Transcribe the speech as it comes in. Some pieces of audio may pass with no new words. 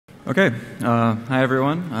Okay, hi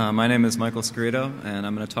everyone. My name is Michael Scarito, and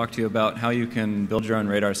I'm going to talk to you about how you can build your own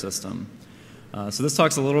radar system. So this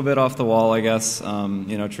talk's a little bit off the wall, I guess.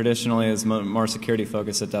 Traditionally is more security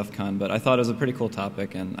focused at DEF CON, but I thought it was a pretty cool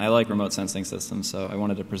topic, and I like remote sensing systems, so I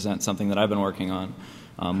wanted to present something that I've been working on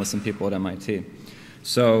with some people at MIT.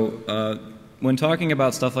 So when talking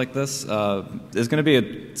about stuff like this, there's going to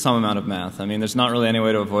be some amount of math. I mean, there's not really any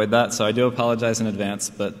way to avoid that, so I do apologize in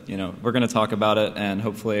advance, but we're going to talk about it, and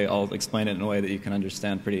hopefully I'll explain it in a way that you can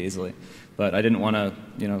understand pretty easily. But I didn't want to,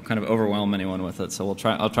 kind of overwhelm anyone with it, so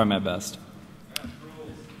I'll try my best.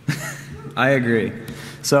 I agree.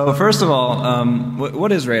 So first of all,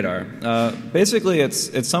 what is radar? Basically,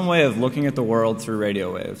 it's some way of looking at the world through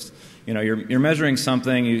radio waves. You're measuring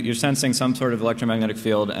something, you're sensing some sort of electromagnetic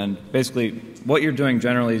field, and basically what you're doing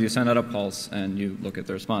generally is you send out a pulse and you look at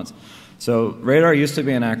the response. So radar used to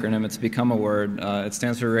be an acronym, it's become a word. It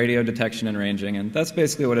stands for radio detection and ranging, and that's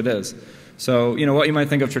basically what it is. So, what you might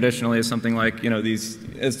think of traditionally is something like,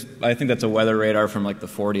 I think that's a weather radar from like the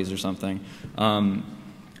 40s or something.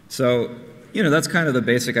 That's kind of the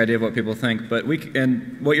basic idea of what people think, but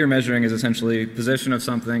what you're measuring is essentially position of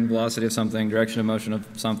something, velocity of something, direction of motion of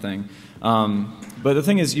something. But the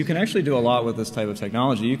thing is, you can actually do a lot with this type of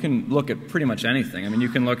technology. You can look at pretty much anything. I mean, you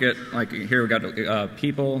can look at, like here we've got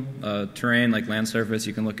people, terrain, like land surface.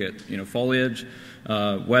 You can look at, foliage,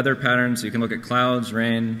 weather patterns. You can look at clouds,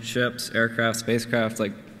 rain, ships, aircraft, spacecraft,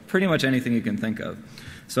 like pretty much anything you can think of.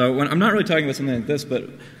 So I'm not really talking about something like this, but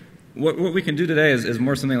what we can do today is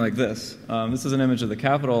more something like this. This is an image of the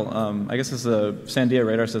Capitol. I guess this is a Sandia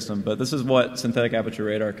radar system, but this is what synthetic aperture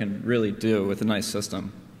radar can really do with a nice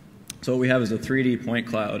system. So what we have is a 3D point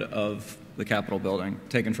cloud of the Capitol building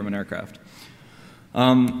taken from an aircraft.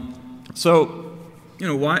 Why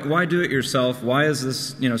do it yourself? Why is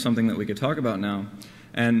this something that we could talk about now?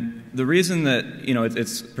 And the reason that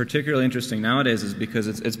it's particularly interesting nowadays is because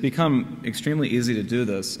it's become extremely easy to do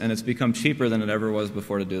this, and it's become cheaper than it ever was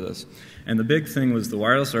before to do this. And the big thing was the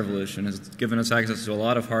wireless revolution has given us access to a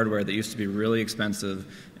lot of hardware that used to be really expensive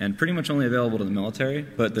and pretty much only available to the military,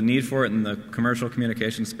 but the need for it in the commercial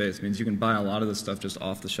communication space means you can buy a lot of this stuff just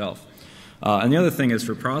off the shelf. And the other thing is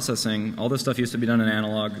for processing, all this stuff used to be done in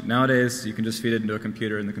analog. Nowadays, you can just feed it into a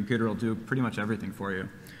computer, and the computer will do pretty much everything for you.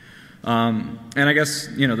 And I guess,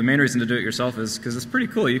 the main reason to do it yourself is because it's pretty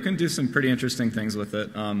cool. You can do some pretty interesting things with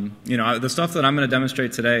it. The stuff that I'm going to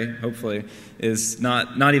demonstrate today, hopefully, is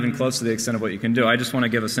not even close to the extent of what you can do. I just want to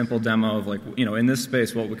give a simple demo of, like, in this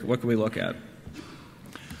space, what can we look at?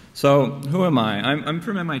 So, who am I? I'm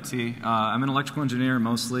from MIT. I'm an electrical engineer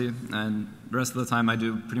mostly, and the rest of the time I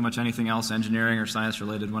do pretty much anything else, engineering or science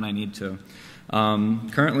related, when I need to.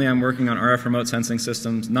 Currently I'm working on RF remote sensing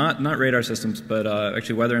systems, not radar systems, but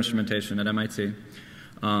actually weather instrumentation at MIT.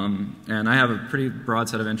 And I have a pretty broad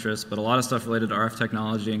set of interests, but a lot of stuff related to RF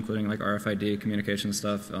technology, including like RFID, communication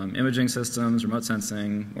stuff, imaging systems, remote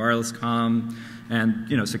sensing, wireless comm,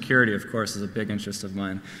 and security, of course, is a big interest of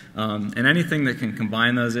mine. And anything that can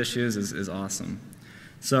combine those issues is awesome.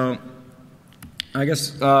 So I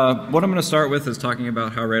guess what I'm going to start with is talking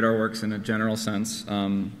about how radar works in a general sense.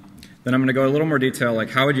 Then I'm going to go a little more detail, like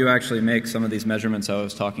how would you actually make some of these measurements I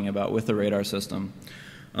was talking about with the radar system.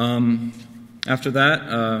 After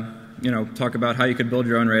that, talk about how you could build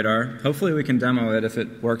your own radar. Hopefully we can demo it if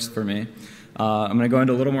it works for me. I'm going to go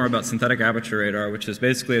into a little more about synthetic aperture radar, which is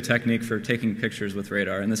basically a technique for taking pictures with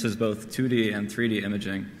radar, and this is both 2D and 3D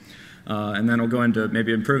imaging. And then we'll go into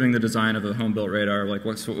maybe improving the design of a home-built radar, like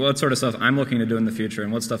what sort of stuff I'm looking to do in the future,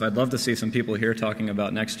 and what stuff I'd love to see some people here talking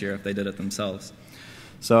about next year if they did it themselves.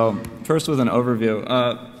 So first with an overview.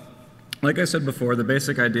 Like I said before, the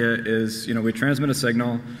basic idea is we transmit a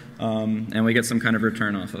signal and we get some kind of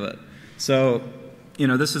return off of it. So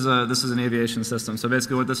this is an aviation system. So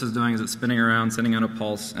basically what this is doing is it's spinning around, sending out a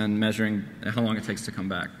pulse, and measuring how long it takes to come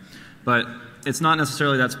back. But it's not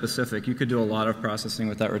necessarily that specific. You could do a lot of processing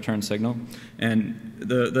with that return signal. And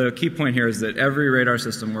the key point here is that every radar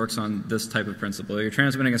system works on this type of principle. You're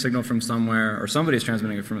transmitting a signal from somewhere, or somebody's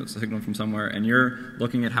transmitting a signal from somewhere, and you're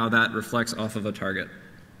looking at how that reflects off of a target.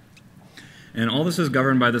 And all this is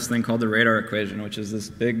governed by this thing called the radar equation, which is this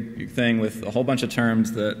big thing with a whole bunch of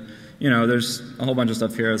terms that, there's a whole bunch of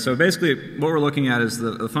stuff here. So basically, what we're looking at is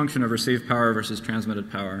the function of received power versus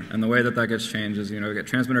transmitted power. And the way that gets changed is, we get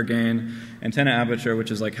transmitter gain, antenna aperture, which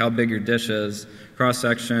is like how big your dish is,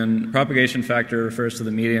 cross-section, propagation factor refers to the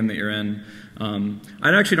medium that you're in. I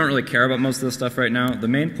actually don't really care about most of this stuff right now. The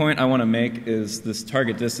main point I want to make is this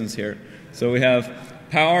target distance here. So we have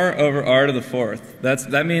power over r to the fourth.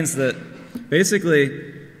 That means that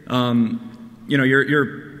basically,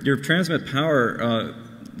 your transmit power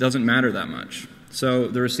doesn't matter that much. So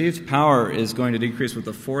the received power is going to decrease with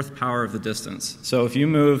the fourth power of the distance. So if you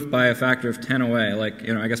move by a factor of 10 away, like,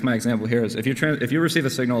 I guess my example here is if you receive a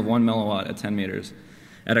signal of 1 milliwatt at 10 meters,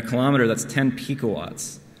 at a kilometer that's 10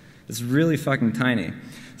 picowatts. It's really fucking tiny.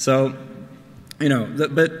 So,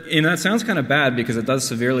 that sounds kind of bad because it does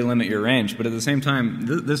severely limit your range, but at the same time,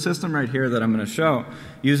 this system right here that I'm going to show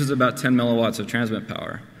uses about 10 milliwatts of transmit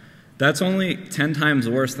power. That's only 10 times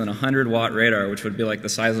worse than a 100-watt radar, which would be like the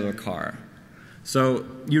size of a car. So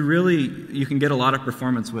you can get a lot of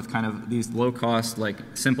performance with kind of these low-cost, like,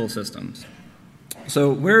 simple systems.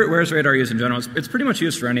 So where's radar used in general? It's pretty much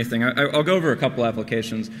used for anything. I'll go over a couple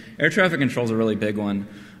applications. Air traffic control is a really big one.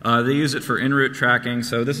 They use it for en route tracking.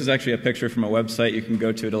 So this is actually a picture from a website you can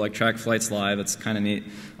go to like track flights live. It's kind of neat.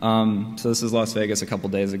 So this is Las Vegas a couple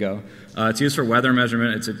days ago. It's used for weather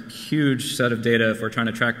measurement. It's a huge set of data if we're trying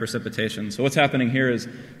to track precipitation. So what's happening here is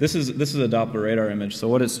this is a Doppler radar image. So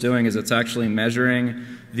what it's doing is it's actually measuring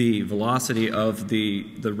the velocity of the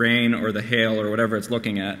rain or the hail or whatever it's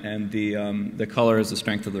looking at, and the color is the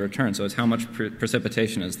strength of the return. So it's how much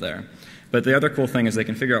precipitation is there. But the other cool thing is they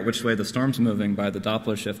can figure out which way the storm's moving by the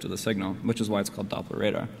Doppler shift of the signal, which is why it's called Doppler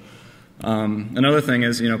radar. Another thing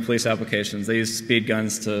is, police applications. They use speed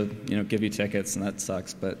guns to, give you tickets, and that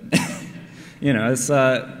sucks. But, it's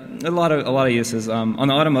a lot of uses. On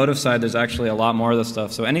the automotive side, there's actually a lot more of this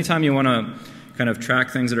stuff. So anytime you want to kind of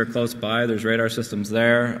track things that are close by, there's radar systems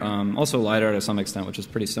there. Also LiDAR to some extent, which is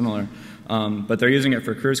pretty similar. But they're using it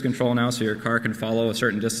for cruise control now, so your car can follow a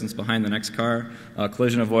certain distance behind the next car.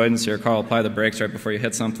 Collision avoidance, so your car will apply the brakes right before you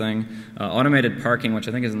hit something. Automated parking, which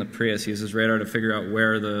I think is in the Prius, uses radar to figure out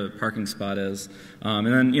where the parking spot is. And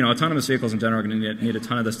then, autonomous vehicles in general are going to need a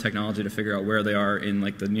ton of this technology to figure out where they are in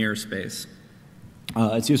like the near space.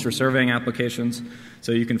 It's used for surveying applications,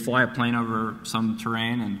 so you can fly a plane over some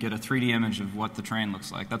terrain and get a 3D image of what the terrain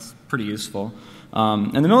looks like. That's pretty useful.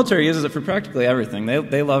 And the military uses it for practically everything.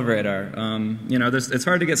 They love radar. It's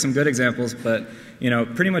hard to get some good examples, but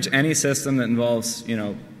pretty much any system that involves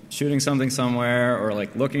shooting something somewhere or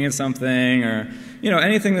like looking at something or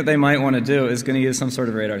anything that they might want to do is going to use some sort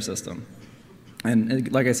of radar system. And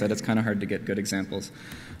like I said, it's kind of hard to get good examples.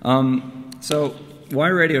 So why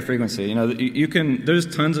radio frequency?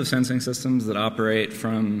 There's tons of sensing systems that operate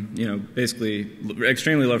from, basically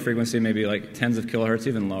extremely low frequency, maybe like tens of kilohertz,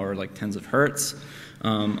 even lower, like tens of hertz,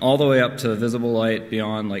 all the way up to visible light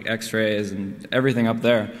beyond like X-rays and everything up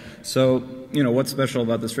there. So, what's special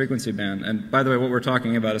about this frequency band? And by the way, what we're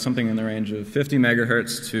talking about is something in the range of 50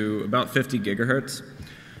 megahertz to about 50 gigahertz.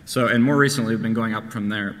 So, and more recently, we've been going up from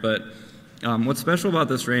there. But what's special about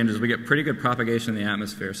this range is we get pretty good propagation in the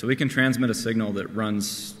atmosphere. So we can transmit a signal that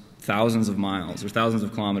runs thousands of miles or thousands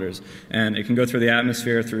of kilometers. And it can go through the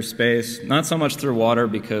atmosphere, through space, not so much through water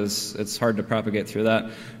because it's hard to propagate through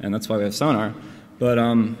that, and that's why we have sonar. But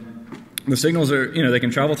the signals are, they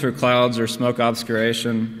can travel through clouds or smoke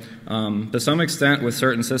obscuration. To some extent, with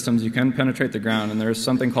certain systems, you can penetrate the ground, and there's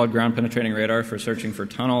something called ground penetrating radar for searching for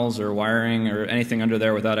tunnels or wiring or anything under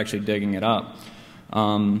there without actually digging it up.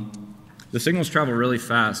 The signals travel really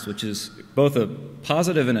fast, which is both a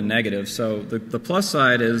positive and a negative. So the plus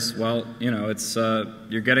side is, well,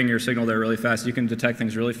 you're getting your signal there really fast. You can detect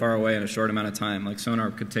things really far away in a short amount of time. Like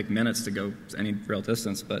sonar could take minutes to go any real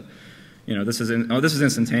distance, but this is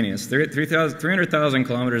instantaneous. 300,000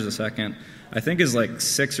 kilometers a second, I think, is like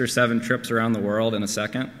 6 or 7 trips around the world in a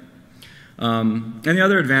second. And the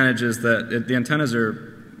other advantage is that the antennas are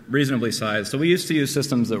reasonably sized. So we used to use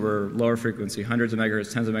systems that were lower frequency, hundreds of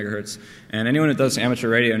megahertz, tens of megahertz, and anyone that does amateur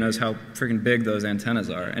radio knows how freaking big those antennas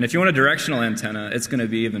are. And if you want a directional antenna, it's going to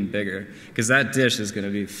be even bigger, because that dish is going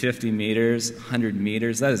to be 50 meters, 100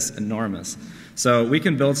 meters. That is enormous. So we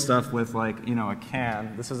can build stuff with like, a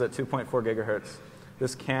can. This is at 2.4 gigahertz.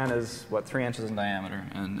 This can is, 3 inches in diameter,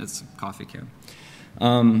 and it's a coffee can.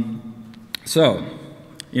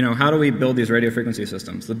 How do we build these radio frequency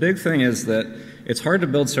systems? The big thing is that it's hard to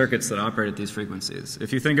build circuits that operate at these frequencies.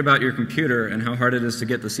 If you think about your computer and how hard it is to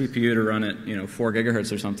get the CPU to run at 4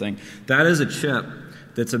 gigahertz or something, that is a chip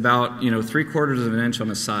that's about 3/4 of an inch on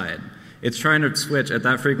the side. It's trying to switch at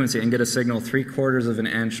that frequency and get a signal 3/4 of an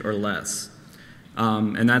inch or less.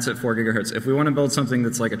 And that's at 4 gigahertz. If we want to build something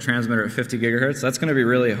that's like a transmitter at 50 gigahertz, that's going to be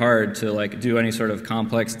really hard to like do any sort of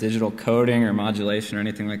complex digital coding or modulation or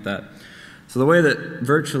anything like that. So the way that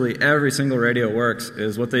virtually every single radio works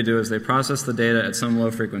is what they do is they process the data at some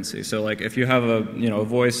low frequency. So like if you have a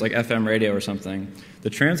voice like FM radio or something, the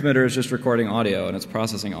transmitter is just recording audio and it's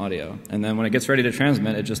processing audio. And then when it gets ready to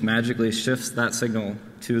transmit, it just magically shifts that signal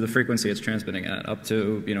to the frequency it's transmitting at, up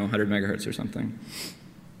to 100 megahertz or something.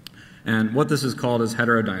 And what this is called is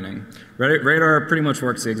heterodyning. Radar pretty much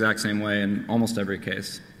works the exact same way in almost every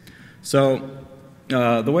case. So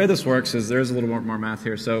the way this works is there's a little more math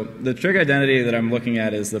here. So the trig identity that I'm looking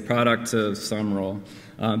at is the product to sum rule.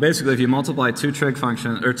 Basically, if you multiply two trig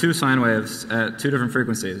functions or two sine waves at two different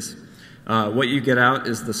frequencies, what you get out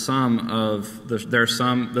is the sum of their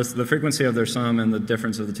sum, the frequency of their sum and the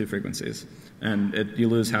difference of the two frequencies. And you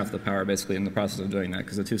lose half the power basically in the process of doing that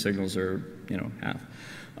because the two signals are, half.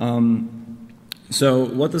 So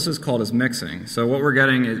what this is called is mixing. So what we're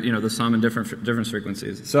getting is, the sum in different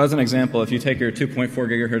frequencies. So as an example, if you take your 2.4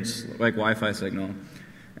 gigahertz like Wi-Fi signal,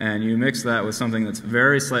 and you mix that with something that's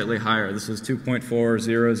very slightly higher, this is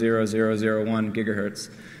 2.400001 gigahertz,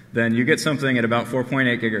 then you get something at about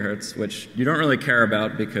 4.8 gigahertz, which you don't really care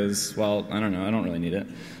about because, well, I don't know, I don't really need it.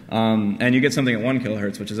 And you get something at 1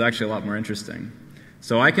 kilohertz, which is actually a lot more interesting.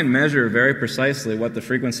 So I can measure very precisely what the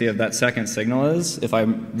frequency of that second signal is if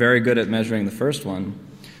I'm very good at measuring the first one,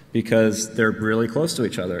 because they're really close to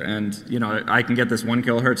each other. And I can get this 1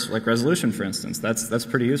 kilohertz like resolution, for instance. That's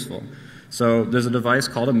pretty useful. So there's a device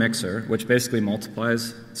called a mixer, which basically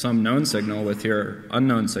multiplies some known signal with your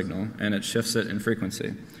unknown signal, and it shifts it in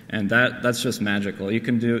frequency. And that's just magical.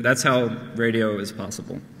 That's how radio is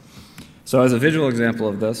possible. So as a visual example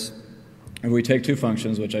of this, if we take two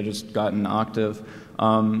functions, which I just got in octave,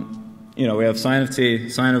 we have sine of t,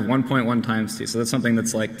 sine of 1.1 times t. So that's something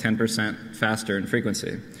that's like 10% faster in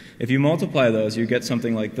frequency. If you multiply those, you get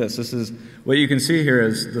something like this. This is what you can see here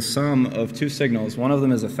is the sum of two signals. One of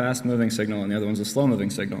them is a fast-moving signal, and the other one's a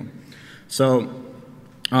slow-moving signal. So,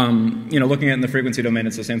 looking at it in the frequency domain,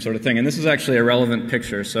 it's the same sort of thing. And this is actually a relevant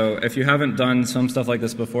picture. So if you haven't done some stuff like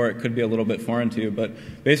this before, it could be a little bit foreign to you.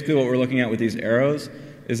 But basically what we're looking at with these arrows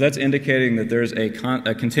is that's indicating that there's a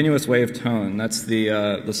continuous wave tone. That's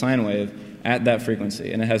the sine wave at that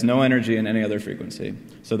frequency, and it has no energy in any other frequency.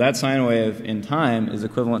 So that sine wave in time is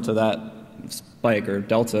equivalent to that spike or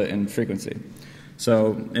delta in frequency.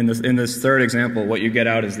 So in this third example, what you get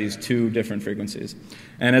out is these two different frequencies.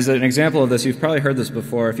 And as an example of this, you've probably heard this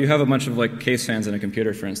before. If you have a bunch of like case fans in a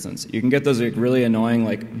computer, for instance, you can get those like really annoying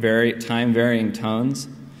like time-varying tones.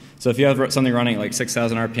 So if you have something running at like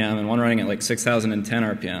 6,000 RPM and one running at like 6,010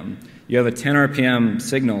 RPM, you have a 10 RPM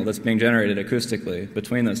signal that's being generated acoustically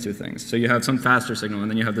between those two things. So you have some faster signal,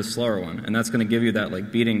 and then you have this slower one, and that's going to give you that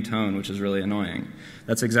like beating tone, which is really annoying.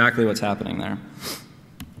 That's exactly what's happening there.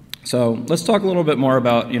 So let's talk a little bit more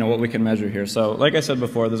about what we can measure here. So like I said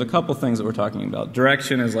before, there's a couple things that we're talking about.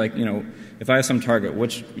 Direction is like if I have some target, where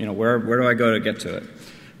do I go to get to it?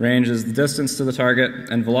 Range is the distance to the target,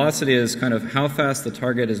 and velocity is kind of how fast the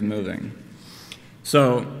target is moving.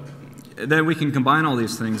 So then we can combine all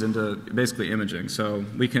these things into basically imaging. So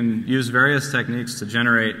we can use various techniques to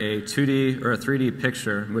generate a 2D or a 3D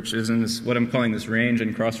picture, which is in this, what I'm calling this range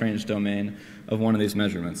and cross-range domain of one of these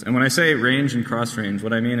measurements. And when I say range and cross-range,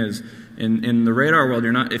 what I mean is in the radar world,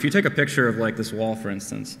 if you take a picture of like this wall, for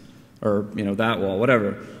instance, or that wall,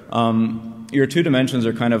 whatever, your two dimensions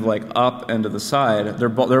are kind of like up and to the side. They're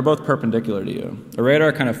both perpendicular to you. A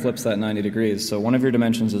radar kind of flips that 90 degrees. So one of your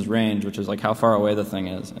dimensions is range, which is like how far away the thing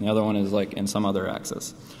is, and the other one is like in some other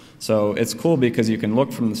axis. So it's cool because you can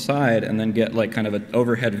look from the side and then get like kind of an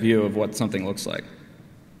overhead view of what something looks like.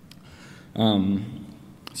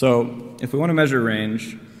 So if we want to measure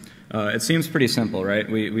range, it seems pretty simple, right?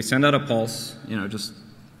 We send out a pulse, just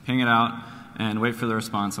ping it out and wait for the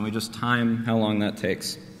response, and we just time how long that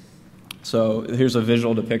takes. So here's a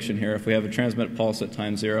visual depiction here. If we have a transmit pulse at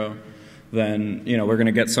time 0, then we're going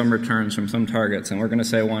to get some returns from some targets, and we're going to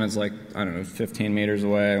say one is like, I don't know, 15 meters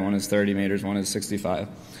away, one is 30 meters, one is 65.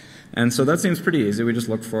 And so that seems pretty easy. We just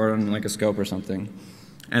look for it on like a scope or something.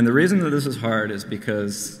 And the reason that this is hard is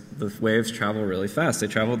because the waves travel really fast. They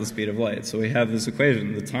travel at the speed of light. So we have this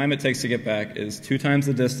equation. The time it takes to get back is 2 times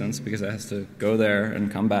the distance, because it has to go there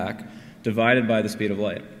and come back, divided by the speed of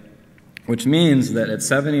light. Which means that at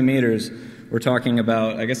 70 meters, we're talking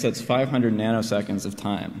about, I guess that's 500 nanoseconds of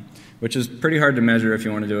time, which is pretty hard to measure if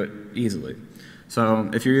you want to do it easily.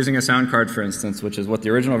 So if you're using a sound card, for instance, which is what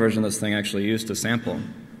the original version of this thing actually used to sample,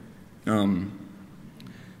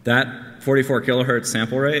 that 44 kilohertz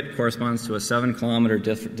sample rate corresponds to a 7-kilometer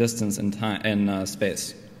distance in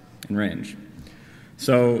space, in range.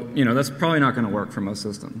 So, that's probably not going to work for most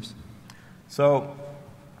systems. So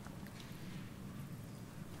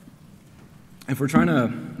if we're trying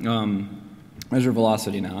to measure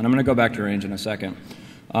velocity now, and I'm going to go back to range in a second.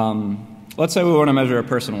 Let's say we want to measure a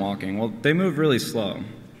person walking. Well, they move really slow.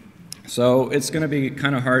 So it's going to be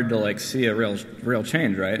kind of hard to like see a real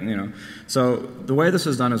change, right? So the way this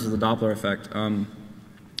is done is with the Doppler effect.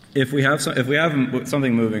 if we have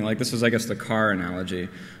something moving, like this is, I guess, the car analogy.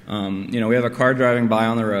 We have a car driving by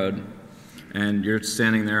on the road, and you're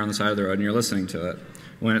standing there on the side of the road and you're listening to it.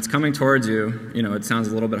 When it's coming towards you, it sounds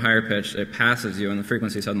a little bit higher pitched. It passes you, and the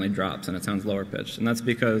frequency suddenly drops, and it sounds lower pitched. And that's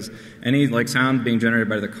because any sound being generated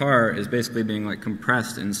by the car is basically being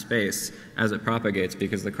compressed in space as it propagates,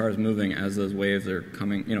 because the car is moving as those waves are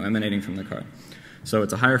coming, emanating from the car. So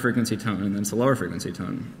it's a higher frequency tone, and then it's a lower frequency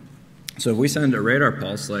tone. So if we send a radar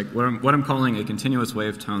pulse, like what I'm calling a continuous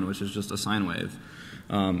wave tone, which is just a sine wave,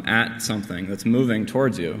 at something that's moving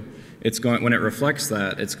towards you, when it reflects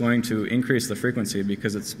that, it's going to increase the frequency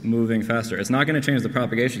because it's moving faster. It's not going to change the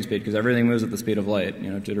propagation speed because everything moves at the speed of light,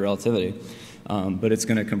 due to relativity. But it's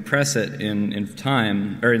going to compress it in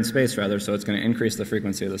time, or in space rather, so it's going to increase the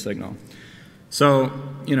frequency of the signal. So,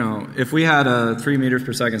 if we had a 3 meters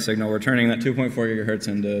per second signal, we're turning that 2.4 gigahertz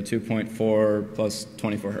into 2.4 plus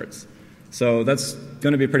 24 hertz. So that's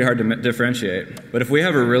going to be pretty hard to differentiate. But if we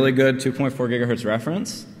have a really good 2.4 gigahertz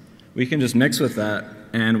reference, we can just mix with that,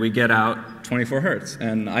 and we get out 24 hertz.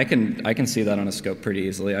 And I can see that on a scope pretty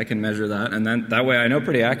easily. I can measure that, and then that way I know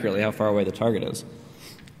pretty accurately how far away the target is.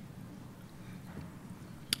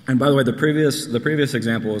 And by the way, the previous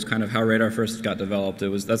example was kind of how radar first got developed.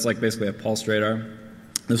 That's like basically a pulsed radar.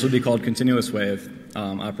 This would be called continuous wave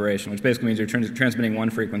operation, which basically means you're transmitting one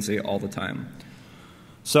frequency all the time.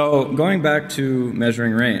 So going back to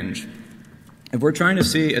measuring range, if we're trying to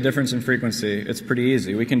see a difference in frequency, it's pretty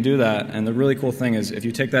easy. We can do that, and the really cool thing is if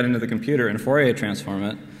you take that into the computer and Fourier transform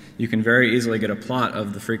it, you can very easily get a plot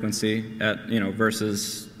of the frequency at,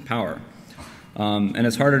 versus power. And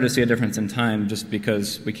it's harder to see a difference in time just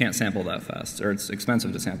because we can't sample that fast, or it's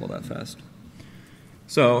expensive to sample that fast.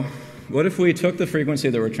 So what if we took the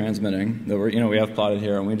frequency that we're transmitting, that we have plotted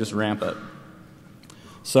here, and we just ramp it?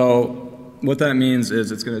 So what that means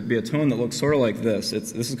is it's going to be a tone that looks sort of like this.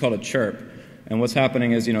 This is called a chirp. And what's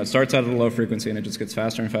happening is, it starts out at a low frequency and it just gets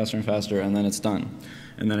faster and faster and faster, and then it's done.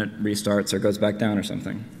 And then it restarts or goes back down or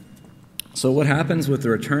something. So what happens with the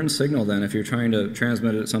return signal then, if you're trying to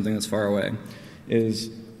transmit it at something that's far away, is,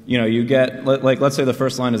 you get, let's say the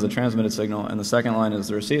first line is the transmitted signal and the second line is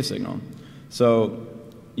the received signal. So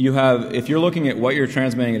if you're looking at what you're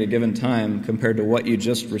transmitting at a given time compared to what you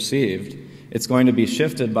just received, it's going to be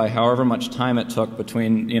shifted by however much time it took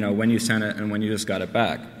between, when you sent it and when you just got it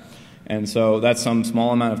back. And so that's some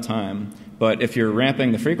small amount of time. But if you're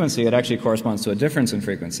ramping the frequency, it actually corresponds to a difference in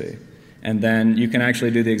frequency. And then you can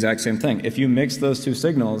actually do the exact same thing. If you mix those two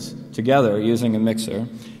signals together using a mixer,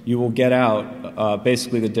 you will get out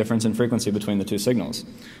basically the difference in frequency between the two signals.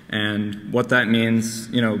 And what that means,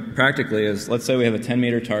 practically is, let's say we have a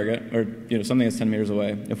 10-meter target, or something that's 10 meters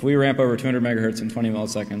away. If we ramp over 200 megahertz in 20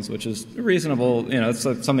 milliseconds, which is reasonable, it's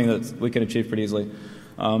something that we could achieve pretty easily.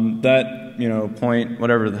 That, point,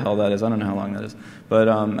 whatever the hell that is, I don't know how long that is, but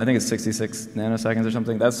I think it's 66 nanoseconds or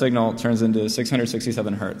something. That signal turns into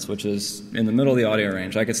 667 hertz, which is in the middle of the audio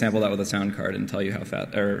range. I could sample that with a sound card and tell you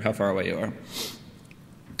how far away you are.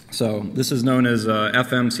 So this is known as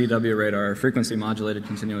FM CW radar, frequency modulated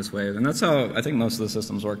continuous wave, and that's how I think most of the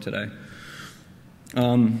systems work today.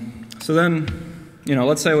 So then,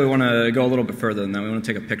 let's say we want to go a little bit further than that. We want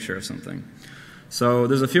to take a picture of something. So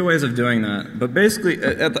there's a few ways of doing that, but basically,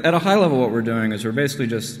 at a high level, what we're doing is we're basically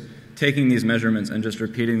just taking these measurements and just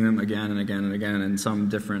repeating them again and again and again in some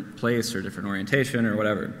different place or different orientation or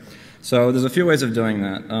whatever. So there's a few ways of doing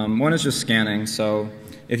that. One is just scanning. So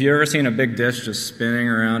if you've ever seen a big dish just spinning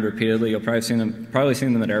around repeatedly, you'll probably seen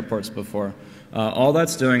them at airports before. All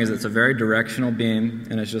that's doing is it's a very directional beam,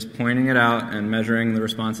 and it's just pointing it out and measuring the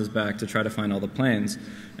responses back to try to find all the planes.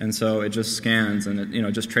 And so it just scans, and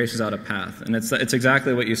it just traces out a path. And it's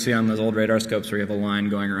exactly what you see on those old radar scopes where you have a line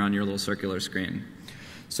going around your little circular screen.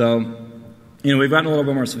 So we've gotten a little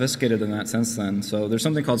bit more sophisticated than that since then. So there's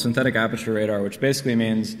something called synthetic aperture radar, which basically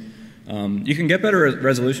means you can get better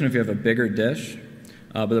resolution if you have a bigger dish.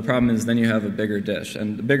 But the problem is then you have a bigger dish,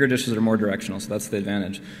 and the bigger dishes are more directional, so that's the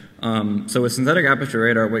advantage. So with synthetic aperture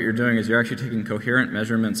radar, what you're doing is you're actually taking coherent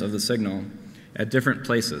measurements of the signal at different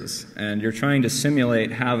places, and you're trying to simulate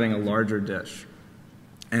having a larger dish.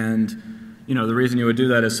 And the reason you would do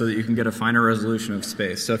that is so that you can get a finer resolution of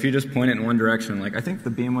space. So if you just point it in one direction, I think the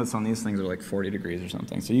beam widths on these things are like 40 degrees or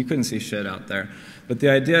something, so you couldn't see shit out there. But the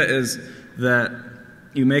idea is that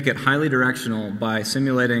you make it highly directional by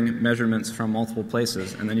simulating measurements from multiple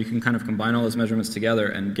places, and then you can kind of combine all those measurements together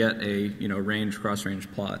and get a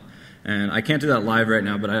cross-range plot. And I can't do that live right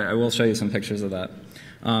now, but I will show you some pictures of that.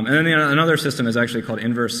 And then another system is actually called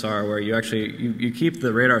inverse SAR, where you keep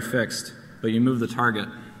the radar fixed, but you move the target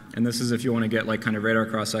And this is if you want to get like kind of radar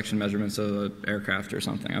cross-section measurements of an aircraft or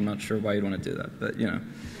something. I'm not sure why you'd want to do that, but you know.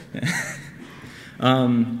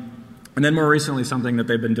 And then more recently, something that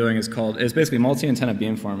they've been doing is basically multi-antenna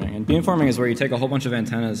beamforming. And beamforming is where you take a whole bunch of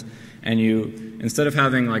antennas and you, instead of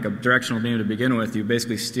having like a directional beam to begin with, you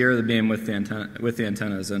basically steer the beam with the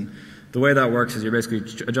antennas. And the way that works is you're basically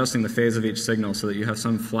adjusting the phase of each signal so that you have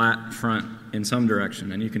some flat front in some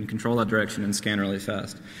direction, and you can control that direction and scan really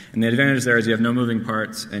fast. And the advantage there is you have no moving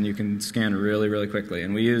parts, and you can scan really, really quickly.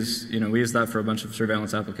 And we use that for a bunch of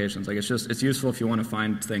surveillance applications. Like it's useful if you want to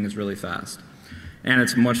find things really fast. And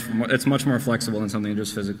it's much more flexible than something that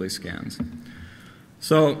just physically scans.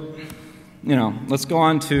 So, let's go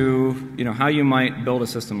on to how you might build a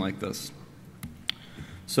system like this.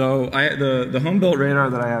 So the home-built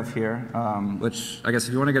radar that I have here, which I guess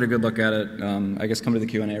if you want to get a good look at it, I guess come to the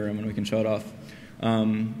Q&A room and we can show it off.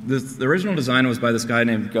 The original design was by this guy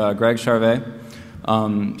named Greg Charvet.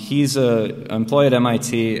 He's an employee at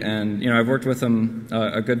MIT, and I've worked with him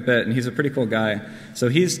a good bit, and he's a pretty cool guy. So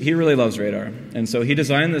he really loves radar, and so he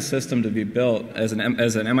designed this system to be built as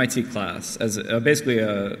an MIT class, as basically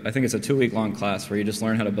I think it's a 2-week-long class where you just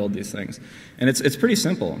learn how to build these things, and it's pretty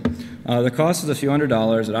simple. The cost is a few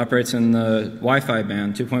 $100s. It operates in the Wi-Fi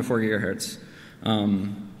band, 2.4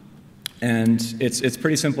 gigahertz. And it's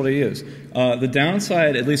pretty simple to use. The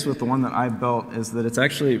downside, at least with the one that I built, is that it's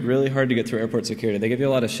actually really hard to get through airport security. They give you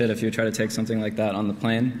a lot of shit if you try to take something like that on the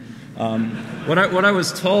plane. What I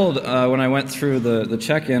was told when I went through the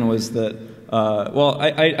check-in was that,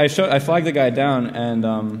 I flagged the guy down, and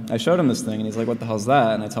I showed him this thing, and he's like, "What the hell's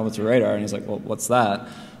that?" And I tell him it's a radar, and he's like, "Well, what's that?"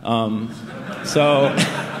 So,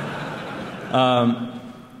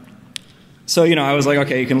 I was like,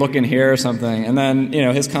 okay, you can look in here or something. And then,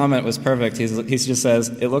 his comment was perfect. He just says,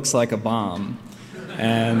 "It looks like a bomb."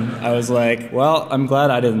 And I was like, well, I'm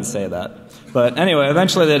glad I didn't say that. But anyway,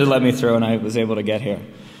 eventually they did let me through, and I was able to get here.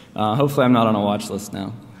 Hopefully I'm not on a watch list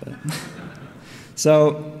now.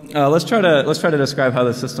 So let's try to describe how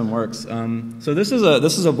the system works. So this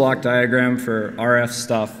is a block diagram for RF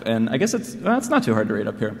stuff, and I guess it's not too hard to read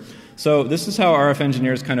up here. So this is how RF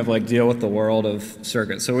engineers kind of like deal with the world of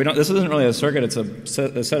circuits. So this isn't really a circuit; it's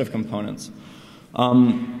a set of components.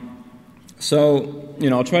 I'll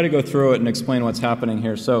try to go through it and explain what's happening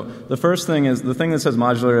here. So the first thing is the thing that says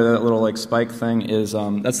modular, that little like spike thing is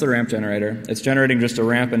that's the ramp generator. It's generating just a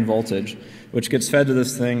ramp and voltage, which gets fed to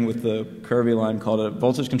this thing with the curvy line called a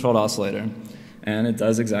voltage-controlled oscillator. And it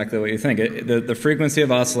does exactly what you think. The frequency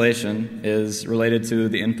of oscillation is related to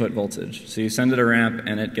the input voltage. So you send it a ramp,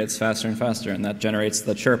 and it gets faster and faster, and that generates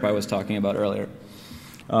the chirp I was talking about earlier.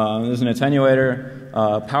 There's an attenuator,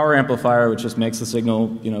 power amplifier, which just makes the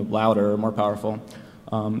signal louder or more powerful.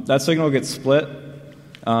 That signal gets split,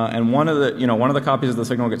 and one of the copies of the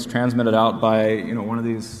signal gets transmitted out by one of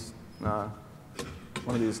these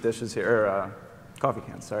dishes here, coffee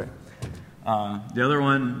cans. Sorry.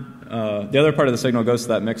 The other part of the signal goes to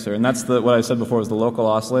that mixer, and that's what I said before was the local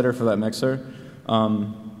oscillator for that mixer.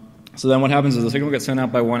 So then what happens is the signal gets sent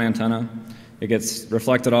out by one antenna, it gets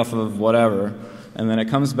reflected off of whatever, and then it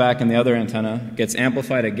comes back and the other antenna gets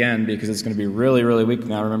amplified again because it's going to be really, really weak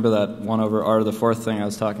now. Remember that 1 over r to the 4th thing I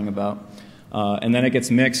was talking about? And then it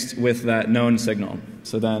gets mixed with that known signal.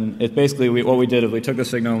 So then it basically, what we did is we took the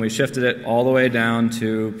signal and we shifted it all the way down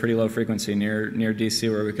to pretty low frequency near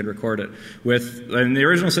DC where we could record it. And the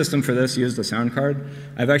original system for this used a sound card.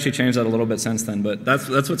 I've actually changed that a little bit since then, but that's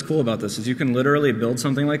what's cool about this is you can literally build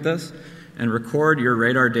something like this and record your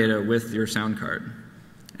radar data with your sound card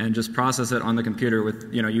and just process it on the computer with,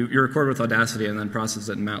 you record with Audacity and then process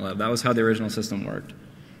it in MATLAB. That was how the original system worked.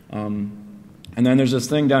 And then there's this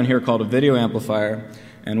thing down here called a video amplifier,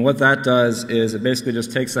 and what that does is it basically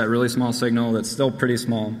just takes that really small signal that's still pretty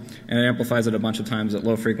small, and it amplifies it a bunch of times at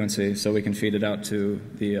low frequency so we can feed it out to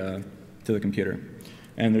the computer.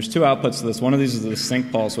 And there's 2 outputs to this. One of these is the sync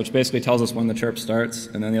pulse, which basically tells us when the chirp starts,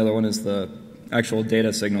 and then the other one is the actual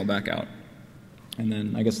data signal back out. And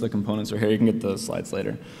then I guess the components are here. You can get the slides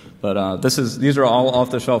later. But these are all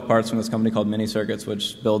off-the-shelf parts from this company called Mini Circuits,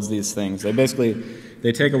 which builds these things.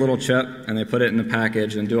 They take a little chip and they put it in a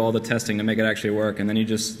package and do all the testing to make it actually work, and then you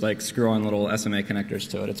just like screw on little SMA connectors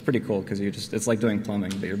to it. It's pretty cool because it's like doing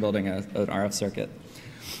plumbing, but you're building an RF circuit.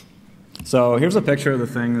 So here's a picture of the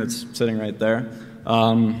thing that's sitting right there.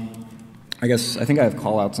 I think I have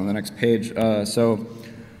call-outs on the next page.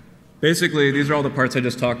 Basically, these are all the parts I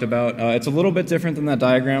just talked about. It's a little bit different than that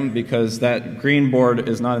diagram because that green board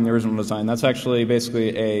is not in the original design. That's actually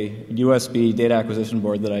basically a USB data acquisition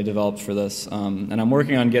board that I developed for this. And I'm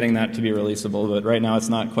working on getting that to be releasable, but right now it's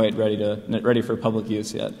not quite ready for public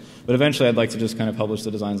use yet. But eventually I'd like to just kind of publish the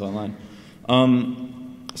designs online.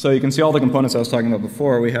 So you can see all the components I was talking about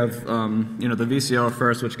before. We have the VCO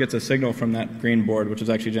first, which gets a signal from that green board, which is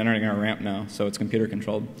actually generating our ramp now, so it's computer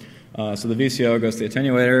controlled. So the VCO goes to the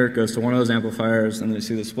attenuator, goes to one of those amplifiers, and then you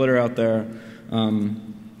see the splitter out there.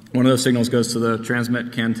 One of those signals goes to the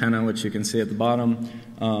transmit antenna, which you can see at the bottom.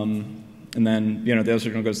 And then the other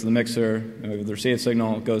signal goes to the mixer. The received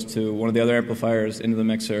signal goes to one of the other amplifiers into the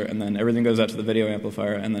mixer, and then everything goes out to the video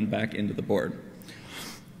amplifier and then back into the board.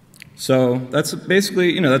 So that's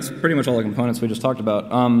basically, that's pretty much all the components we just talked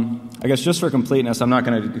about. I guess just for completeness, I'm not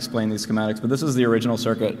going to explain these schematics, but this is the original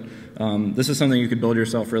circuit. This is something you could build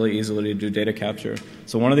yourself really easily to do data capture.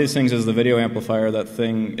 So one of these things is the video amplifier, that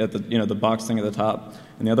thing at the box thing at the top,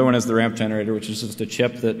 and the other one is the ramp generator, which is just a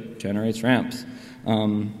chip that generates ramps.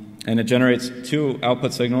 And it generates 2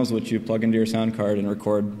 output signals, which you plug into your sound card and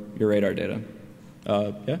record your radar data.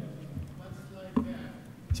 Yeah?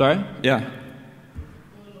 Sorry? Yeah.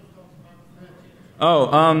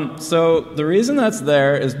 Oh, so the reason that's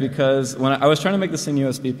there is because when I was trying to make this thing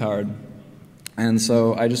USB powered, and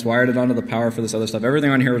so I just wired it onto the power for this other stuff.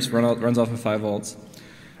 Everything on here runs off of 5 volts.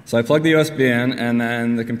 So I plugged the USB in, and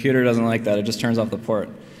then the computer doesn't like that. It just turns off the port.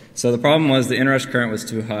 So the problem was the inrush current was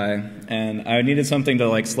too high, and I needed something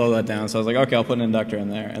to slow that down. So I was like, okay, I'll put an inductor in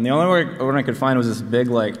there. And the only one I could find was this big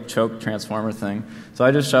choke transformer thing. So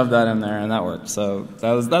I just shoved that in there, and that worked. So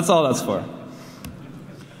that's all that's for.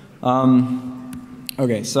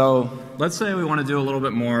 Okay, so let's say we want to do a little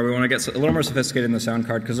bit more. We want to get a little more sophisticated in the sound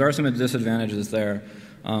card, because there are some disadvantages there.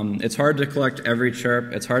 It's hard to collect every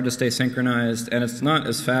chirp. It's hard to stay synchronized, and it's not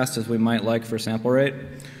as fast as we might like for sample rate.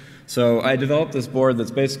 So I developed this board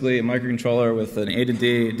that's basically a microcontroller with an A to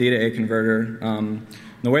D, D to A converter.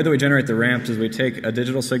 The way that we generate the ramps is we take a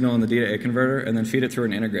digital signal in the D to A converter and then feed it through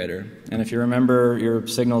an integrator. And if you remember your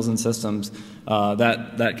signals and systems,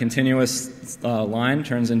 that continuous line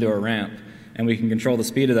turns into a ramp, and we can control the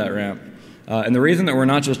speed of that ramp. And the reason that we're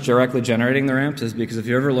not just directly generating the ramps is because if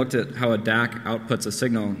you ever looked at how a DAC outputs a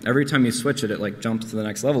signal, every time you switch it, it jumps to the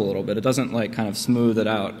next level a little bit. It doesn't kind of smooth it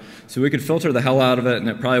out. So we could filter the hell out of it and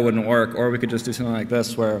it probably wouldn't work, or we could just do something like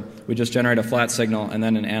this where we just generate a flat signal and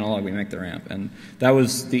then in analog we make the ramp. And that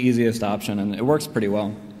was the easiest option, and it works pretty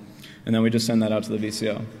well. And then we just send that out to the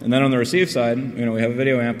VCO. And then on the receive side, we have a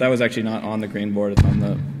video amp. That was actually not on the green board. It's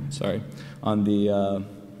on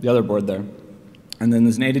the other board there. And then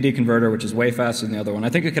there's an A to D converter, which is way faster than the other one. I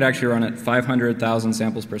think it could actually run at 500,000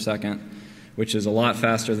 samples per second, which is a lot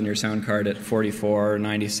faster than your sound card at 44 or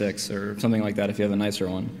 96 or something like that if you have a nicer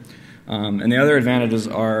one. And the other advantages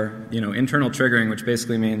are, internal triggering, which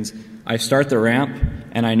basically means I start the ramp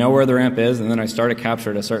and I know where the ramp is, and then I start a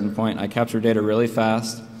capture at a certain point. I capture data really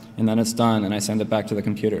fast, and then it's done, and I send it back to the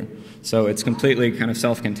computer. So it's completely kind of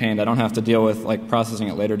self-contained. I don't have to deal with processing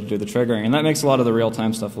it later to do the triggering, and that makes a lot of the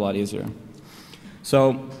real-time stuff a lot easier.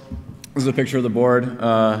 So this is a picture of the board.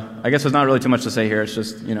 I guess there's not really too much to say here. It's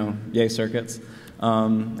just, yay circuits.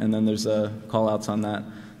 And then there's call-outs on that.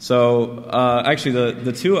 So actually,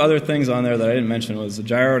 the 2 other things on there that I didn't mention was a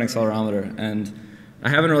gyro and accelerometer. And I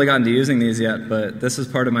haven't really gotten to using these yet, but this is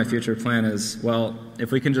part of my future plan is, well,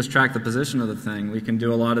 if we can just track the position of the thing, we can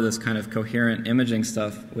do a lot of this kind of coherent imaging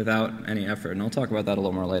stuff without any effort. And I'll talk about that a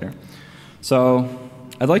little more later. So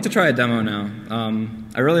I'd like to try a demo now.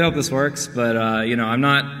 I really hope this works, but I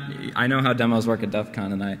know how demos work at DEF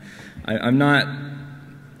CON, and I'm not,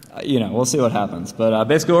 we'll see what happens. But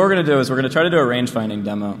basically what we're going to do is we're going to try to do a range finding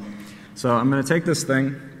demo. So I'm going to take this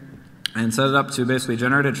thing and set it up to basically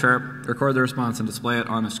generate a chirp, record the response, and display it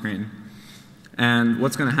on a screen. And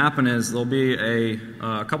what's going to happen is there'll be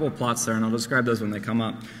a couple of plots there, and I'll describe those when they come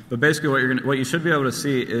up. But basically what you should be able to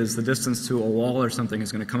see is the distance to a wall or something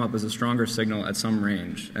is going to come up as a stronger signal at some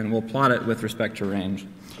range. And we'll plot it with respect to range.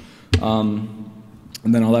 And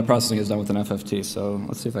then all that processing is done with an FFT. So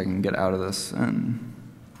let's see if I can get out of this. And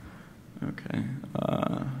okay.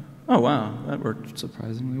 Oh, wow. That worked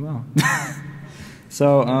surprisingly well.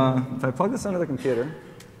 So if I plug this into the computer,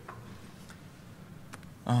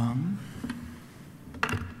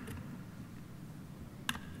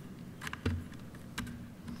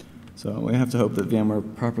 so we have to hope that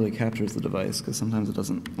VMware properly captures the device, because sometimes it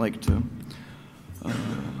doesn't like to.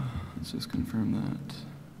 Let's just confirm that.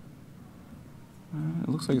 It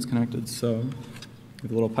looks like it's connected, so we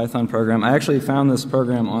have a little Python program. I actually found this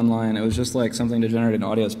program online. It was just like something to generate an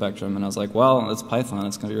audio spectrum, and I was like, well, it's Python.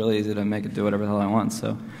 It's going to be really easy to make it do whatever the hell I want.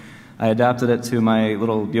 So I adapted it to my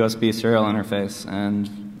little USB serial interface, and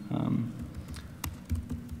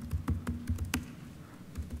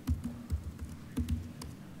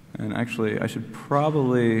actually, I should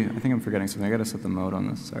probably, I think I'm forgetting something. I got to set the mode on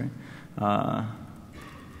this, sorry.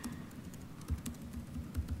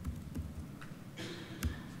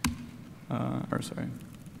 or sorry.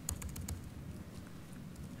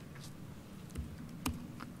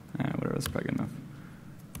 Whatever, that's probably good enough.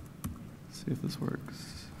 Let's see if this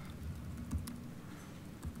works.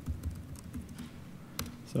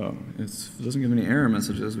 So it doesn't give any error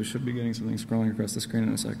messages. We should be getting something scrolling across the screen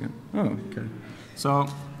in a second. Oh, okay. So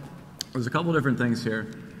there's a couple different things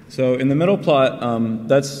here. So in the middle plot,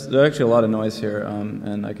 there's actually a lot of noise here,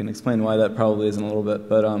 and I can explain why that probably is in a little bit.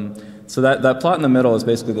 But so that plot in the middle is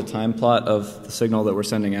basically the time plot of the signal that we're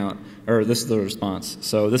sending out, or this is the response.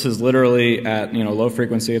 So this is literally at low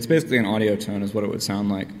frequency. It's basically an audio tone is what it would sound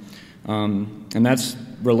like. And that's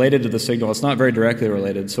related to the signal. It's not very directly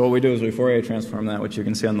related. So what we do is we Fourier transform that, which you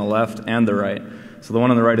can see on the left and the right. So the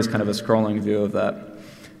one on the right is kind of a scrolling view of that.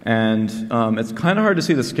 And it's kind of hard to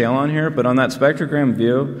see the scale on here, but on that spectrogram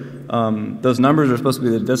view, those numbers are supposed to be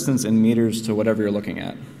the distance in meters to whatever you're looking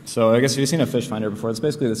at. So I guess if you've seen a fish finder before, it's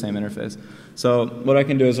basically the same interface. So what I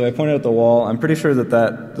can do is if I point it at the wall, I'm pretty sure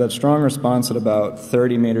that strong response at about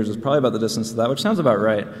 30 meters is probably about the distance of that, which sounds about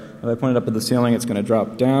right. If I point it up at the ceiling, it's going to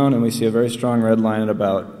drop down, and we see a very strong red line at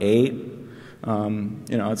about 8.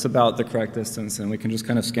 It's about the correct distance, and we can just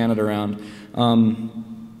kind of scan it around.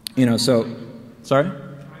 Sorry?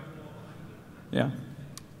 Yeah.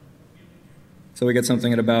 So we get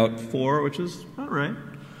something at about 4, which is about right.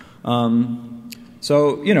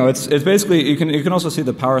 It's basically, you can also see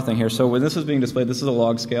the power thing here. So when this is being displayed, this is a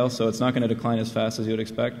log scale, so it's not going to decline as fast as you would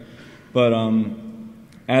expect. But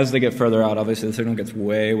as they get further out, obviously the signal gets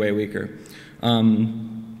way, way weaker.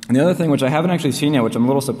 And the other thing, which I haven't actually seen yet, which I'm a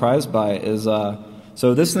little surprised by, is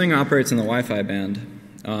so this thing operates in the Wi-Fi band.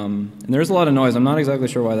 And there's a lot of noise. I'm not exactly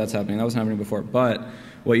sure why that's happening. That wasn't happening before. But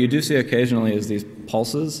what you do see occasionally is these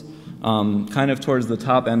pulses kind of towards the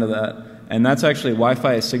top end of that. And that's actually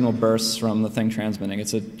Wi-Fi signal bursts from the thing transmitting.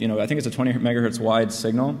 It's I think it's a 20 megahertz wide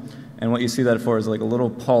signal. And what you see that for is like a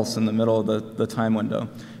little pulse in the middle of the time window.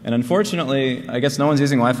 And unfortunately, I guess no one's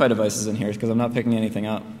using Wi-Fi devices in here because I'm not picking anything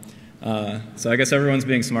up. So I guess everyone's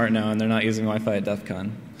being smart now and they're not using Wi-Fi at DEF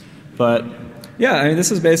CON. But yeah, I mean,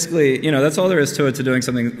 this is basically, that's all there is to it, to doing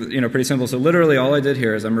something, pretty simple. So literally all I did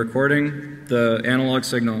here is I'm recording the analog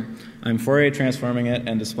signal, I'm Fourier transforming it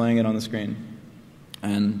and displaying it on the screen.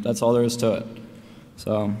 And that's all there is to it.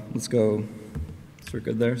 So let's go, we're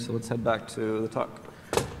good there. So let's head back to the talk.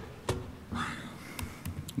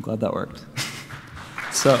 I'm glad that worked.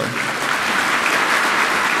 So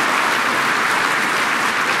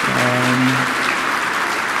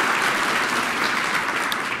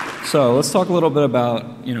let's talk a little bit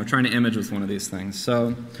about trying to image with one of these things.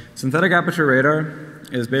 So synthetic aperture radar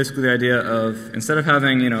is basically the idea of, instead of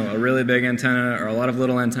having a really big antenna or a lot of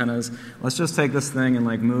little antennas, let's just take this thing and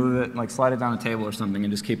move it, slide it down a table or something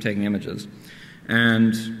and just keep taking images.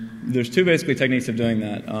 And there's two basically techniques of doing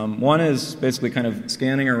that. One is basically kind of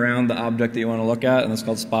scanning around the object that you want to look at, and it's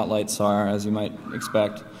called spotlight SAR, as you might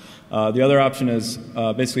expect. The other option is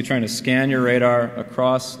basically trying to scan your radar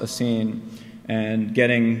across a scene and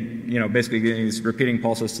basically getting these repeating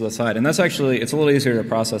pulses to the side. And that's actually, it's a little easier to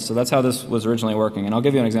process, so that's how this was originally working. And I'll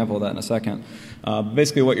give you an example of that in a second.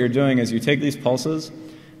 Basically what you're doing is you take these pulses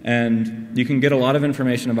and you can get a lot of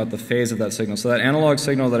information about the phase of that signal. So that analog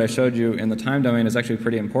signal that I showed you in the time domain is actually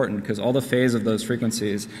pretty important because all the phase of those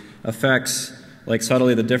frequencies affects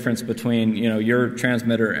subtly the difference between your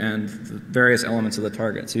transmitter and the various elements of the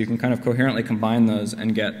target. So you can kind of coherently combine those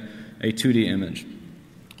and get a 2D image.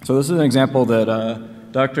 So this is an example that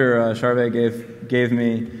Dr. Charvet gave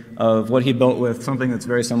me of what he built with something that's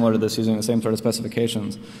very similar to this using the same sort of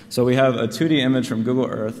specifications. So we have a 2D image from Google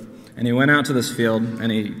Earth, and he went out to this field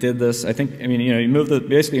and he did this. You move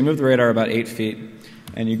the radar about 8 feet,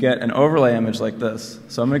 and you get an overlay image like this.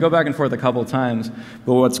 So I'm going to go back and forth a couple of times,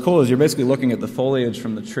 but what's cool is you're basically looking at the foliage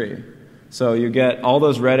from the tree. So you get all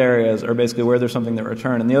those red areas are basically where there's something that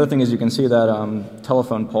returned. And the other thing is you can see that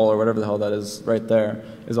telephone pole or whatever the hell that is right there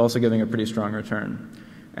is also giving a pretty strong return.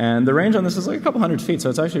 And the range on this is like a couple hundred feet, so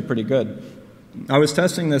it's actually pretty good. I was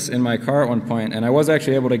testing this in my car at one point, and I was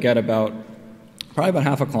actually able to get probably about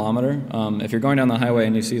half a kilometer. If you're going down the highway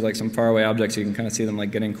and you see some faraway objects, you can kind of see them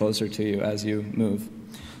getting closer to you as you move.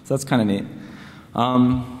 So that's kind of neat.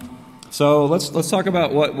 So let's talk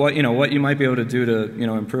about what you might be able to do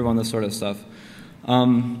to improve on this sort of stuff.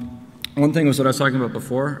 One thing was what I was talking about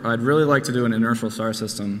before. I'd really like to do an inertial SAR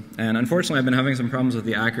system, and unfortunately I've been having some problems with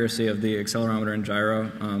the accuracy of the accelerometer and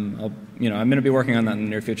gyro. I'm going to be working on that in the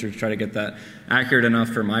near future to try to get that accurate enough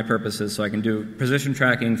for my purposes so I can do position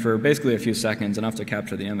tracking for basically a few seconds, enough to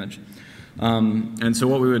capture the image. And so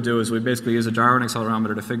what we would do is we'd basically use a gyro and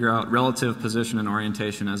accelerometer to figure out relative position and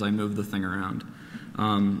orientation as I move the thing around.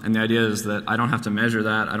 And the idea is that I don't have to measure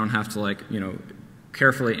that. I don't have to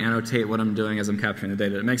carefully annotate what I'm doing as I'm capturing the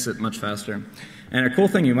data. It makes it much faster. And a cool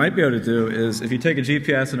thing you might be able to do is if you take a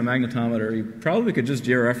GPS and a magnetometer, you probably could just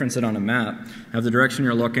georeference it on a map, have the direction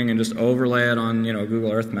you're looking, and just overlay it on a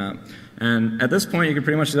Google Earth map. And at this point, you can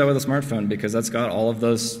pretty much do that with a smartphone because that's got all of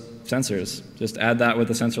those sensors. Just add that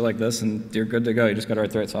with a sensor like this, and you're good to go. You just got to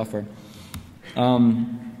write the right software.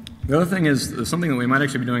 The other thing is something that we might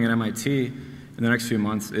actually be doing at MIT in the next few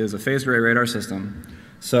months is a phased array radar system.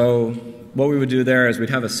 So what we would do there is we'd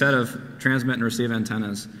have a set of transmit and receive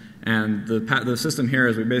antennas. And the system here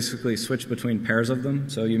is we basically switch between pairs of them.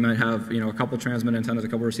 So you might have a couple transmit antennas, a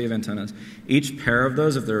couple receive antennas. Each pair of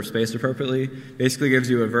those, if they're spaced appropriately, basically gives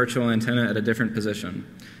you a virtual antenna at a different position.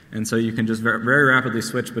 And so you can just very rapidly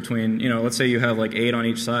switch between, let's say you have like 8 on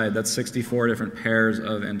each side. That's 64 different pairs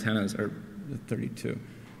of antennas, or 32.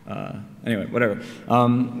 Anyway, whatever.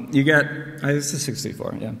 You get, this is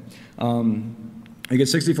 64, yeah. You get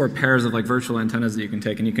 64 pairs of like virtual antennas that you can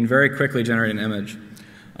take, and you can very quickly generate an image.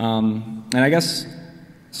 And I guess,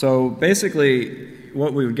 so basically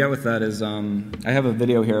what we would get with that is, I have a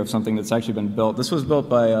video here of something that's actually been built. This was built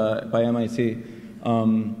by MIT.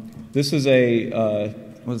 This is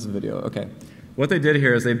what is the video? Okay. What they did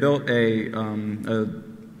here is they built a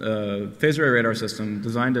phased array radar system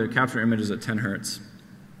designed to capture images at 10 hertz.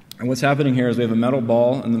 And what's happening here is we have a metal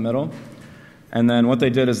ball in the middle, and then what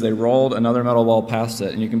they did is they rolled another metal ball past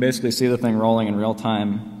it, and you can basically see the thing rolling in real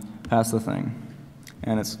time past the thing.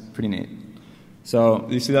 And it's pretty neat. So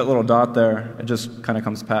you see that little dot there, it just kind of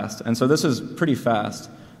comes past. And so this is pretty fast.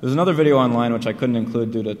 There's another video online which I couldn't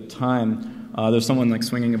include due to time. There's someone like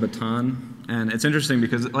swinging a baton. And it's interesting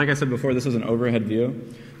because, like I said before, this is an overhead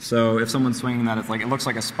view. So if someone's swinging that, it looks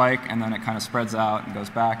like a spike, and then it kind of spreads out and goes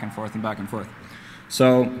back and forth and back and forth.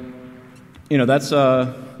 So, that's,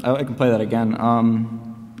 I can play that again.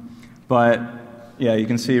 But yeah, you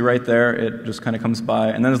can see right there, it just kind of comes by.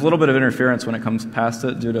 And then there's a little bit of interference when it comes past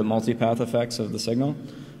it due to multipath effects of the signal.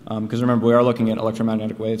 Because remember, we are looking at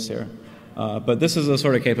electromagnetic waves here. But this is the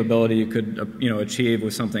sort of capability you could achieve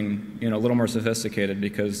with something a little more sophisticated,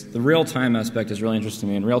 because the real-time aspect is really interesting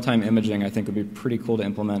to me. And real-time imaging, I think, would be pretty cool to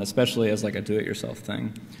implement, especially as like a do-it-yourself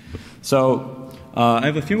thing. So I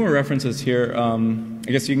have a few more references here.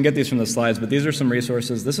 I guess you can get these from the slides, but these are some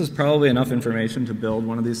resources. This is probably enough information to build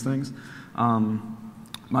one of these things.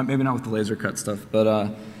 Maybe not with the laser cut stuff,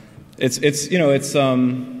 but it's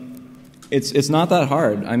not that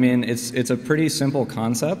hard. I mean, it's a pretty simple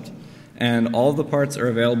concept, and all of the parts are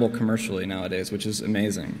available commercially nowadays, which is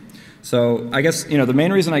amazing. So I guess the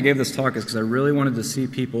main reason I gave this talk is because I really wanted to see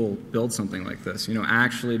people build something like this,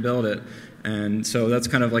 actually build it. And so that's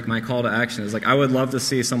kind of like my call to action is like, I would love to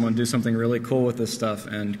see someone do something really cool with this stuff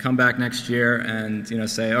and come back next year and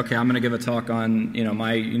say, okay, I'm going to give a talk on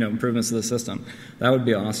my improvements to the system. That would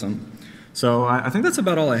be awesome. So I think that's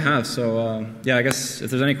about all I have. So yeah, I guess if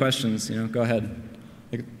there's any questions, go ahead.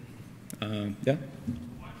 Yeah.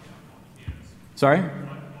 Sorry?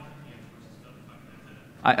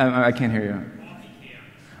 I can't hear you.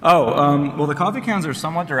 Oh, well, the coffee cans are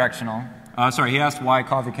somewhat directional. Sorry, he asked why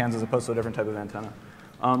coffee cans as opposed to a different type of antenna.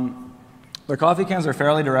 The coffee cans are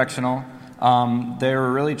fairly directional. They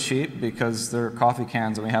were really cheap because they're coffee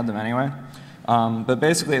cans and we had them anyway. But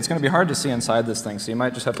basically, it's going to be hard to see inside this thing, so you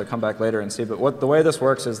might just have to come back later and see. But the way this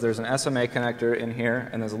works is there's an SMA connector in here,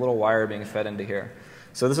 and there's a little wire being fed into here.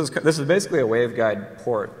 So this is basically a waveguide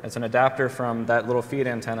port. It's an adapter from that little feed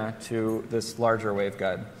antenna to this larger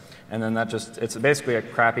waveguide. And then it's basically a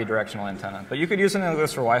crappy directional antenna. But you could use something like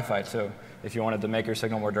this for Wi-Fi too, if you wanted to make your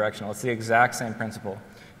signal more directional. It's the exact same principle.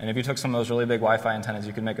 And if you took some of those really big Wi-Fi antennas,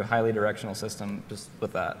 you could make a highly directional system just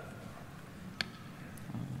with that.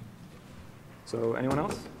 So anyone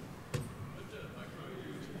else?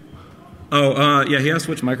 Oh, yeah, he asked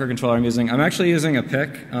which microcontroller I'm using. I'm actually using a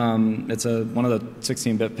PIC. It's one of the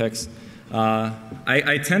 16-bit PICs.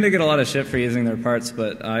 I tend to get a lot of shit for using their parts,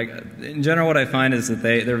 but in general what I find is that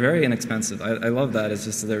they're very inexpensive. I love that. It's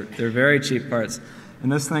just they're very cheap parts. And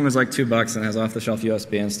this thing was like $2 and has off-the-shelf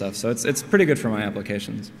USB and stuff, so it's pretty good for my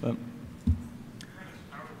applications. But.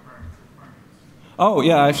 Oh,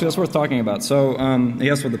 yeah, actually that's worth talking about. So he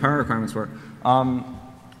asked what the power requirements were.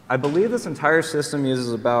 I believe this entire system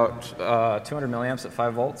uses about 200 milliamps at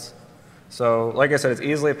 5 volts. So like I said, it's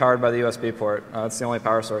easily powered by the USB port. That's the only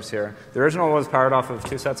power source here. The original was powered off of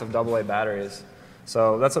 2 sets of AA batteries.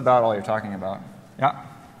 So that's about all you're talking about. Yeah?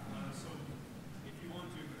 So if you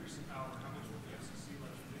want to increase the power, how much would the FCC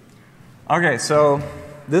let you do? Okay, so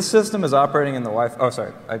this system is operating in the Wi-Fi. Oh,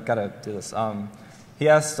 sorry, I've got to do this. He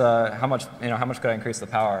asked how much could I increase the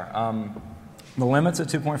power. The limits at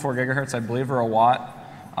 2.4 gigahertz, I believe, are a watt.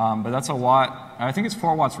 But that's a watt. I think it's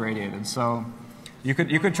 4 watts radiated. So You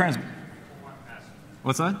could transmit.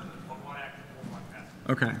 What's that?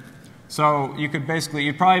 Okay. So you could basically,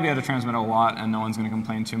 you'd probably be able to transmit a lot and no one's going to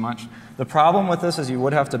complain too much. The problem with this is you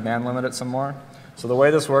would have to band limit it some more. So the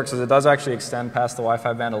way this works is it does actually extend past the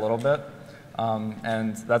Wi-Fi band a little bit.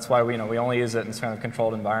 And that's why we only use it in kind of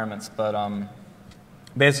controlled environments. But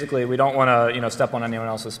basically, we don't want to step on anyone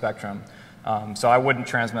else's spectrum. So I wouldn't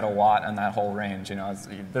transmit a watt in that whole range.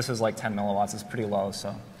 This is like 10 milliwatts. It's pretty low.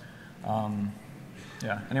 So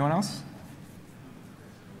yeah. Anyone else?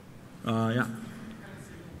 Yeah.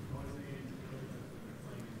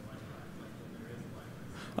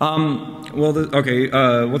 Well,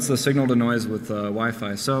 okay. What's the signal to noise with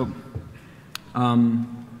Wi-Fi? So,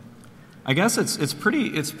 I guess it's pretty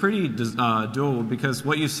doable because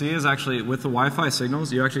what you see is actually with the Wi-Fi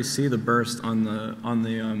signals, you actually see the burst on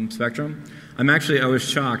the spectrum. I was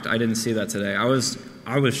shocked I didn't see that today. I was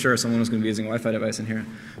sure someone was going to be using a Wi-Fi device in here,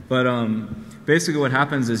 but basically what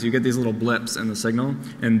happens is you get these little blips in the signal,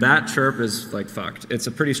 and that chirp is like fucked. It's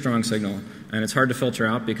a pretty strong signal, and it's hard to filter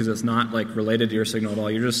out because it's not like related to your signal at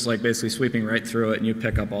all. You're just like basically sweeping right through it, and you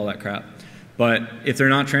pick up all that crap. But if they're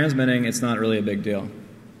not transmitting, it's not really a big deal.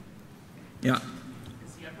 Yeah.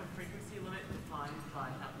 Is the upper frequency limit defined by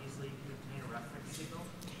how easily you can obtain a reference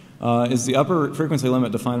signal? Is the upper frequency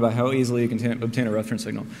limit defined by how easily you can obtain a reference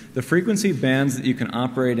signal? The frequency bands that you can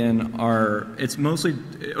operate in are, it's mostly,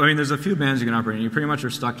 I mean, there's a few bands you can operate in. You pretty much are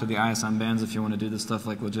stuck to the ISM bands if you want to do this stuff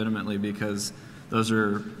like legitimately because those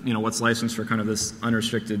are, what's licensed for kind of this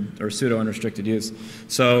unrestricted or pseudo-unrestricted use.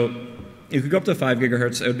 So you could go up to 5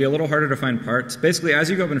 gigahertz. It would be a little harder to find parts. Basically, as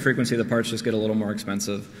you go up in frequency, the parts just get a little more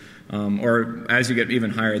expensive. Or as you get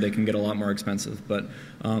even higher, they can get a lot more expensive. But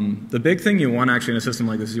the big thing you want actually in a system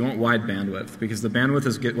like this is you want wide bandwidth because the bandwidth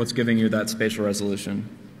is what's giving you that spatial resolution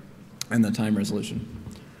and the time resolution.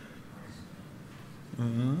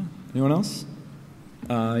 Anyone else?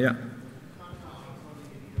 Yeah.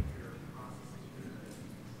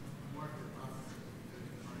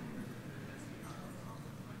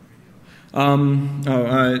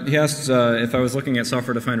 He asked if I was looking at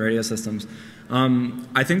software-defined radio systems.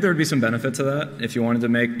 I think there would be some benefit to that if you wanted to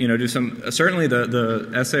make, do some, certainly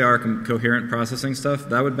the SAR coherent processing stuff,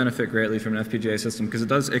 that would benefit greatly from an FPGA system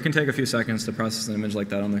because it can take a few seconds to process an image like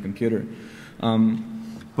that on the computer.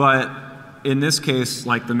 But in this case,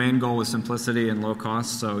 like the main goal is simplicity and low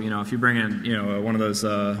cost. So, if you bring in, one of those,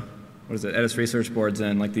 Edis research boards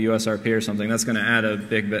in, like the USRP or something, that's going to add a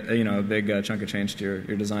big chunk of change to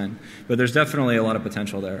your design. But there's definitely a lot of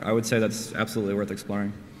potential there. I would say that's absolutely worth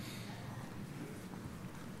exploring.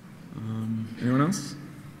 Anyone else?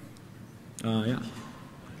 Yeah.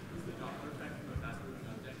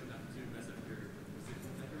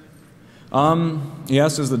 He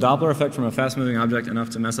asked, is the Doppler effect from a fast-moving object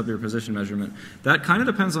enough to mess up your position measurement? That kind of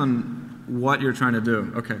depends on what you're trying to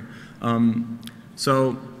do. Okay.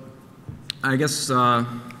 So I guess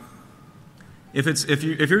if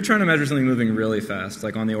you're trying to measure something moving really fast,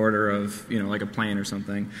 like on the order of like a plane or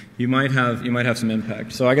something, you might have some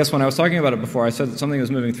impact. So I guess when I was talking about it before, I said that something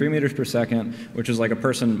was moving 3 meters per second, which is like a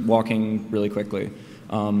person walking really quickly,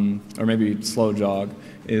 or maybe slow jog,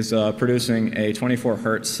 is producing a 24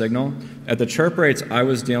 hertz signal. At the chirp rates I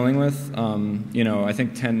was dealing with, I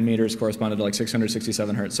think 10 meters corresponded to like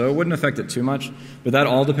 667 hertz. So it wouldn't affect it too much, but that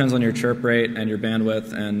all depends on your chirp rate and your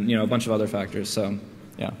bandwidth and a bunch of other factors. So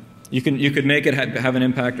yeah. You could make it have an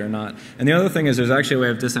impact or not. And the other thing is there's actually a way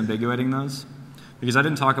of disambiguating those. Because I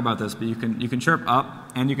didn't talk about this, but you can chirp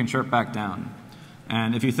up and you can chirp back down.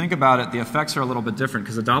 And if you think about it, the effects are a little bit different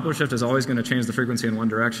because the Doppler shift is always going to change the frequency in one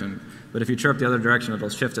direction. But if you chirp the other direction, it'll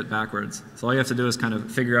shift it backwards. So all you have to do is kind of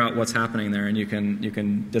figure out what's happening there and you can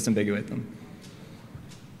disambiguate them.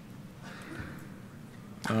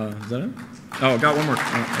 Is that it? Oh, got one more.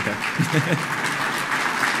 Oh, okay.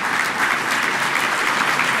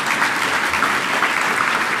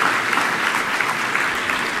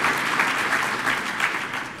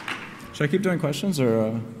 Should I keep doing questions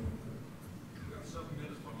or?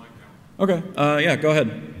 Okay. Yeah. Go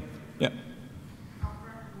ahead. Yeah.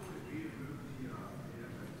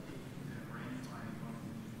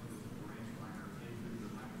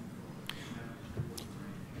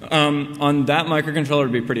 On that microcontroller, it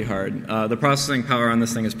would be pretty hard. The processing power on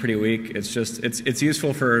this thing is pretty weak. It's just it's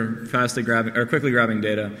useful for quickly grabbing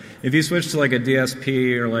data. If you switch to like a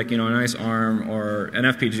DSP or like a nice ARM or an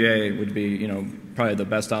FPGA would be probably the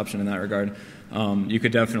best option in that regard. You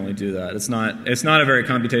could definitely do that. It's not a very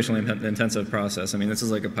computationally intensive process. I mean, this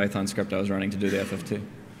is like a Python script I was running to do the FFT.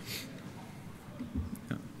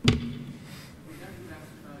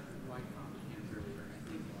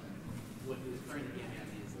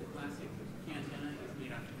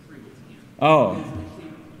 Oh,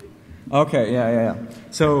 Okay, yeah.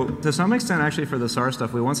 So to some extent, actually, for the SAR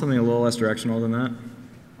stuff, we want something a little less directional than that.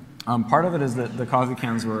 Part of it is that the coffee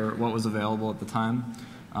cans were what was available at the time,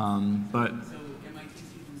 but So MIT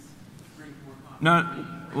students drink more coffee. no,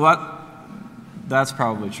 well, that's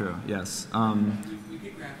probably true. Yes. We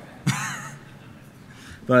could graph that.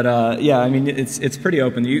 But yeah, I mean, it's pretty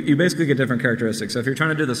open. You basically get different characteristics. So if you're trying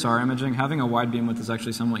to do the SAR imaging, having a wide beam width is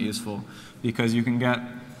actually somewhat useful because you can get,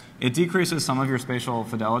 it decreases some of your spatial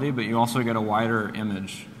fidelity, but you also get a wider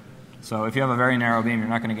image. So if you have a very narrow beam, you're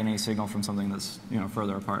not going to get any signal from something that's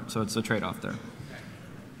further apart. So it's a trade-off there.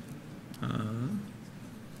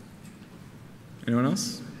 Anyone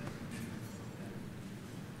else?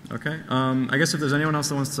 Okay. I guess if there's anyone else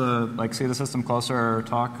that wants to see the system closer or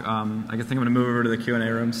talk, I think I'm going to move over to the Q&A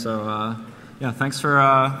room. So yeah, thanks for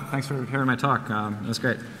hearing my talk. It was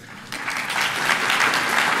great.